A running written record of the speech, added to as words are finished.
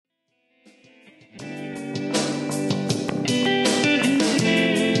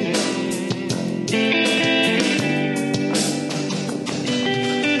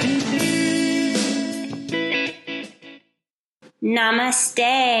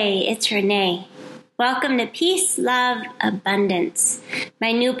Namaste, it's Renee. Welcome to Peace, Love, Abundance,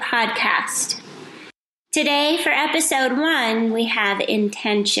 my new podcast. Today, for episode 1, we have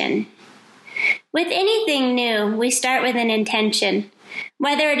intention. With anything new, we start with an intention.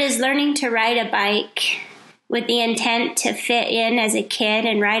 Whether it is learning to ride a bike with the intent to fit in as a kid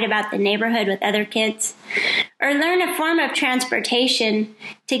and ride about the neighborhood with other kids, or learn a form of transportation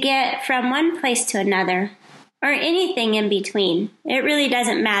to get from one place to another, or anything in between. It really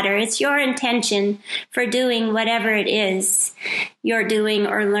doesn't matter. It's your intention for doing whatever it is you're doing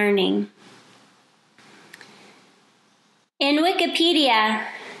or learning. In Wikipedia,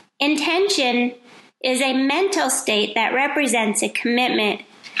 intention is a mental state that represents a commitment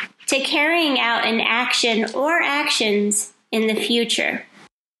to carrying out an action or actions in the future.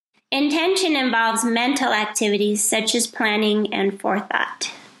 Intention involves mental activities such as planning and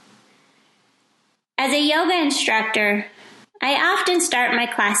forethought. As a yoga instructor, I often start my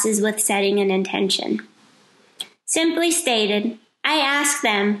classes with setting an intention. Simply stated, I ask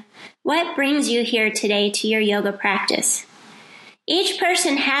them, what brings you here today to your yoga practice? Each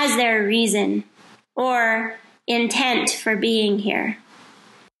person has their reason or intent for being here.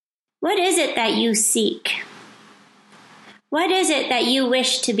 What is it that you seek? What is it that you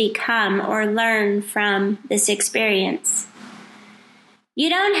wish to become or learn from this experience? You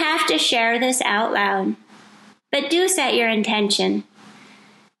don't have to share this out loud, but do set your intention.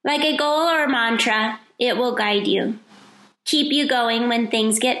 Like a goal or a mantra, it will guide you, keep you going when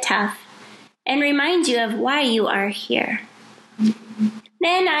things get tough, and remind you of why you are here.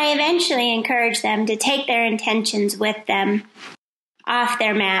 Then I eventually encourage them to take their intentions with them off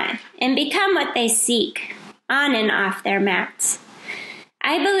their mat and become what they seek on and off their mats.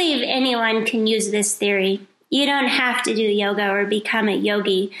 I believe anyone can use this theory. You don't have to do yoga or become a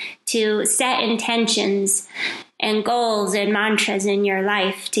yogi to set intentions and goals and mantras in your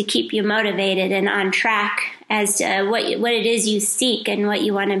life to keep you motivated and on track as to what it is you seek and what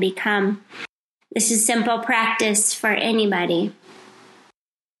you want to become. This is simple practice for anybody.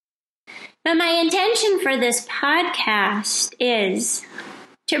 But my intention for this podcast is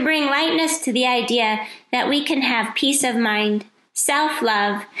to bring lightness to the idea that we can have peace of mind,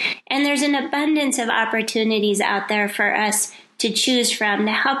 self-love, and there's an abundance of opportunities out there for us to choose from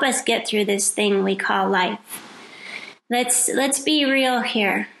to help us get through this thing we call life. Let's be real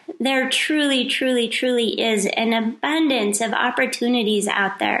here. There truly, truly, truly is an abundance of opportunities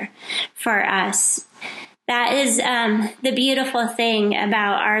out there for us. That is the beautiful thing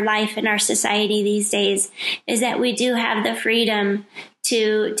about our life and our society these days, is that we do have the freedom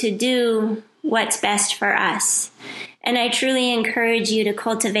to do what's best for us. And I truly encourage you to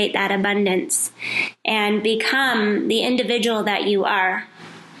cultivate that abundance and become the individual that you are.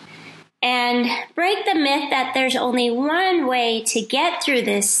 And break the myth that there's only one way to get through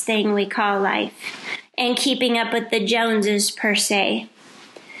this thing we call life and keeping up with the Joneses per se.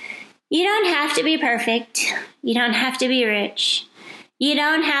 You don't have to be perfect. You don't have to be rich. You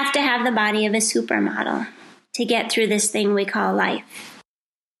don't have to have the body of a supermodel to get through this thing we call life.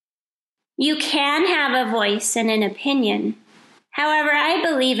 You can have a voice and an opinion. However, I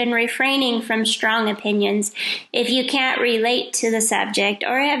believe in refraining from strong opinions if you can't relate to the subject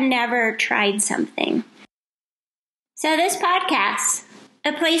or have never tried something. So this podcast,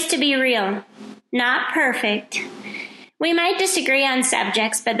 a place to be real, not perfect. We might disagree on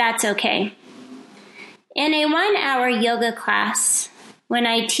subjects, but that's okay. In a 1-hour yoga class, when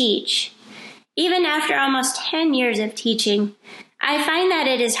I teach, even after almost 10 years of teaching, I find that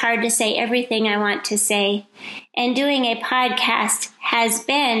it is hard to say everything I want to say, and doing a podcast has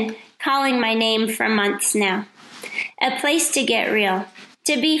been calling my name for months now. A place to get real,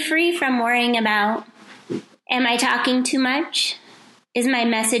 to be free from worrying about, am I talking too much? Is my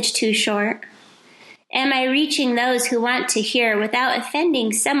message too short? Am I reaching those who want to hear without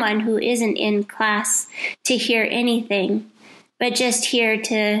offending someone who isn't in class to hear anything, but just here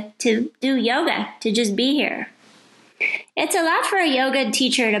to do yoga, to just be here? It's a lot for a yoga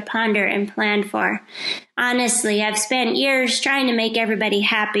teacher to ponder and plan for. Honestly, I've spent years trying to make everybody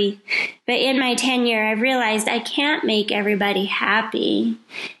happy, but in my tenure, I've realized I can't make everybody happy.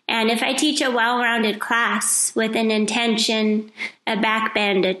 And if I teach a well-rounded class with an intention, a back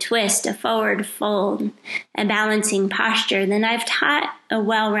bend, a twist, a forward fold, a balancing posture, then I've taught a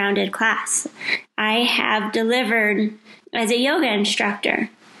well-rounded class. I have delivered as a yoga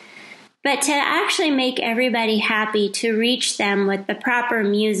instructor. But to actually make everybody happy, to reach them with the proper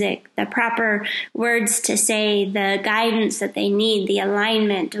music, the proper words to say, the guidance that they need, the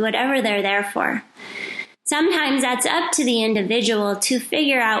alignment, whatever they're there for. Sometimes that's up to the individual to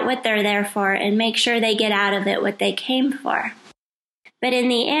figure out what they're there for and make sure they get out of it what they came for. But in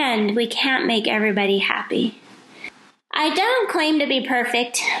the end, we can't make everybody happy. I don't claim to be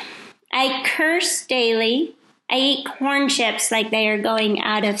perfect. I curse daily. I eat corn chips like they are going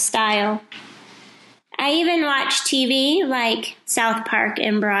out of style. I even watch TV like South Park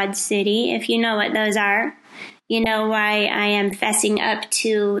and Broad City, if you know what those are. You know why I am fessing up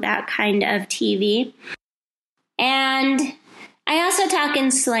to that kind of TV. And I also talk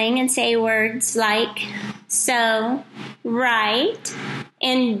in slang and say words like so, right,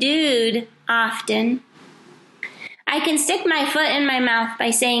 and dude often. I can stick my foot in my mouth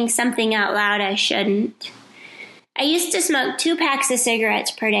by saying something out loud I shouldn't. I used to smoke 2 packs of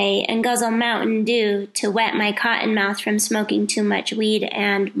cigarettes per day and guzzle Mountain Dew to wet my cotton mouth from smoking too much weed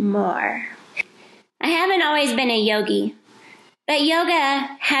and more. I haven't always been a yogi, but yoga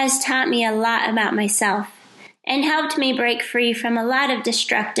has taught me a lot about myself and helped me break free from a lot of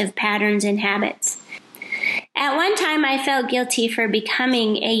destructive patterns and habits. At one time, I felt guilty for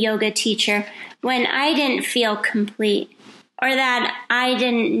becoming a yoga teacher when I didn't feel complete or that I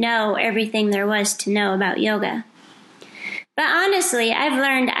didn't know everything there was to know about yoga. But honestly, I've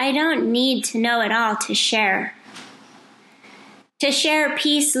learned I don't need to know it all to share. To share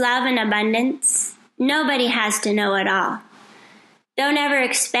peace, love, and abundance, nobody has to know it all. Don't ever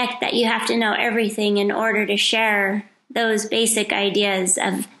expect that you have to know everything in order to share those basic ideas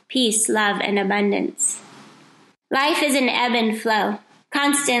of peace, love, and abundance. Life is an ebb and flow,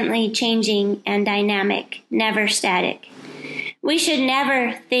 constantly changing and dynamic, never static. We should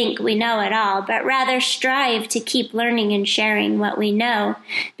never think we know it all, but rather strive to keep learning and sharing what we know,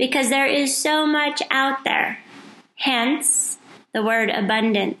 because there is so much out there. Hence, the word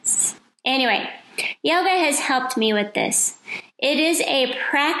abundance. Anyway, yoga has helped me with this. It is a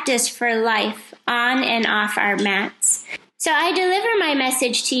practice for life on and off our mats. So I deliver my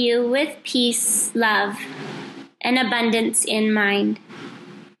message to you with peace, love, and abundance in mind.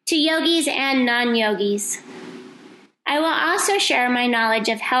 To yogis and non-yogis, I will also share my knowledge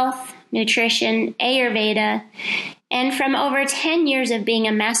of health, nutrition, Ayurveda, and from over 10 years of being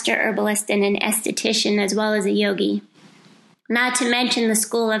a master herbalist and an esthetician as well as a yogi. Not to mention the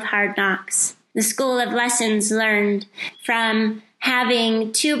school of hard knocks, the school of lessons learned from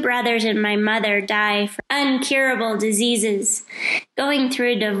having 2 brothers and my mother die from uncurable diseases, going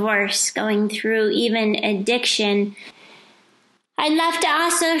through divorce, going through even addiction. I'd love to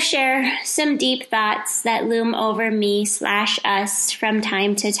also share some deep thoughts that loom over me/us from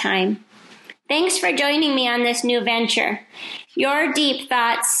time to time. Thanks for joining me on this new venture. Your deep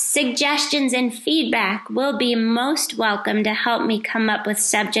thoughts, suggestions, and feedback will be most welcome to help me come up with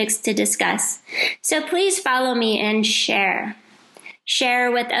subjects to discuss. So please follow me and share.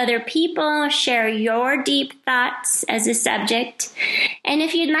 Share with other people, share your deep thoughts as a subject. And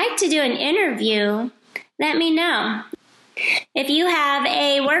if you'd like to do an interview, let me know. If you have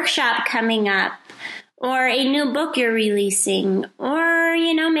a workshop coming up, or a new book you're releasing, or,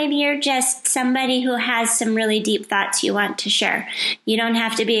 maybe you're just somebody who has some really deep thoughts you want to share. You don't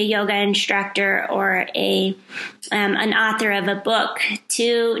have to be a yoga instructor or an author of a book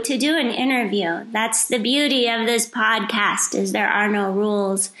to do an interview. That's the beauty of this podcast, is there are no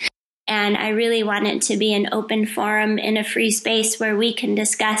rules. And I really want it to be an open forum in a free space where we can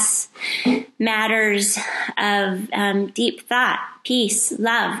discuss matters of deep thought, peace,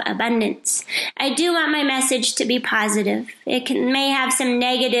 love, abundance. I do want my message to be positive. It may have some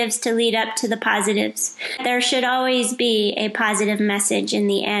negatives to lead up to the positives. There should always be a positive message in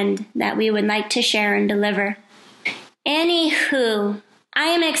the end that we would like to share and deliver. Anywho, I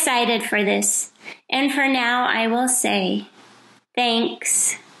am excited for this. And for now, I will say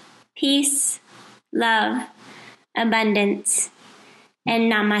thanks. Peace, love, abundance,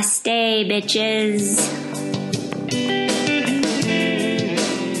 and namaste, bitches.